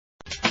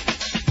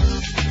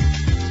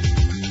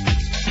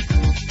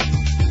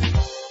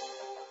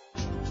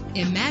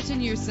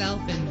Imagine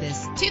yourself in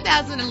this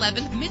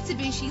 2011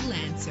 Mitsubishi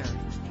Lancer.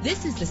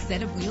 This is the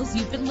set of wheels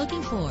you've been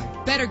looking for.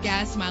 Better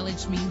gas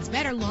mileage means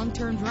better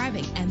long-term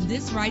driving, and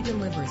this ride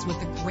delivers with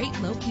a great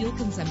low fuel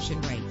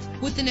consumption rate.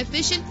 With an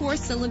efficient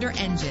 4-cylinder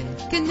engine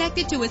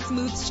connected to a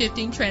smooth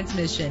shifting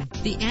transmission,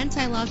 the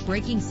anti-lock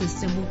braking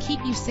system will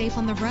keep you safe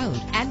on the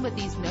road. And with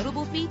these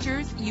notable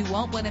features, you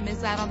won't want to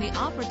miss out on the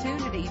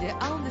opportunity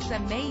to own this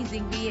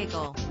amazing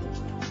vehicle.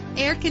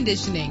 Air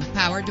conditioning,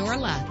 power door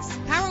locks,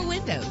 power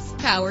windows,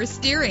 power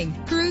steering,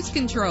 cruise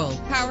control,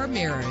 power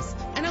mirrors,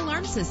 an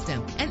alarm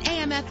system, an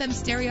AM/FM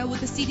stereo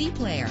with a CD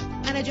player,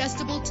 an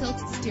adjustable tilt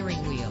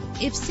steering wheel.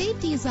 If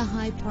safety is a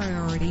high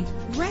priority,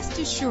 rest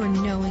assured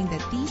knowing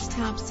that these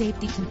top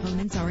safety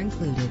components are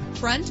included: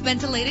 front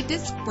ventilated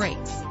disc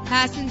brakes,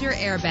 passenger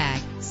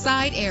airbag,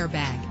 side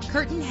airbag,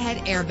 curtain head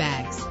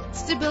airbags,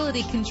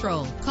 stability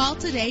control. Call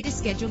today to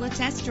schedule a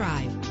test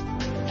drive.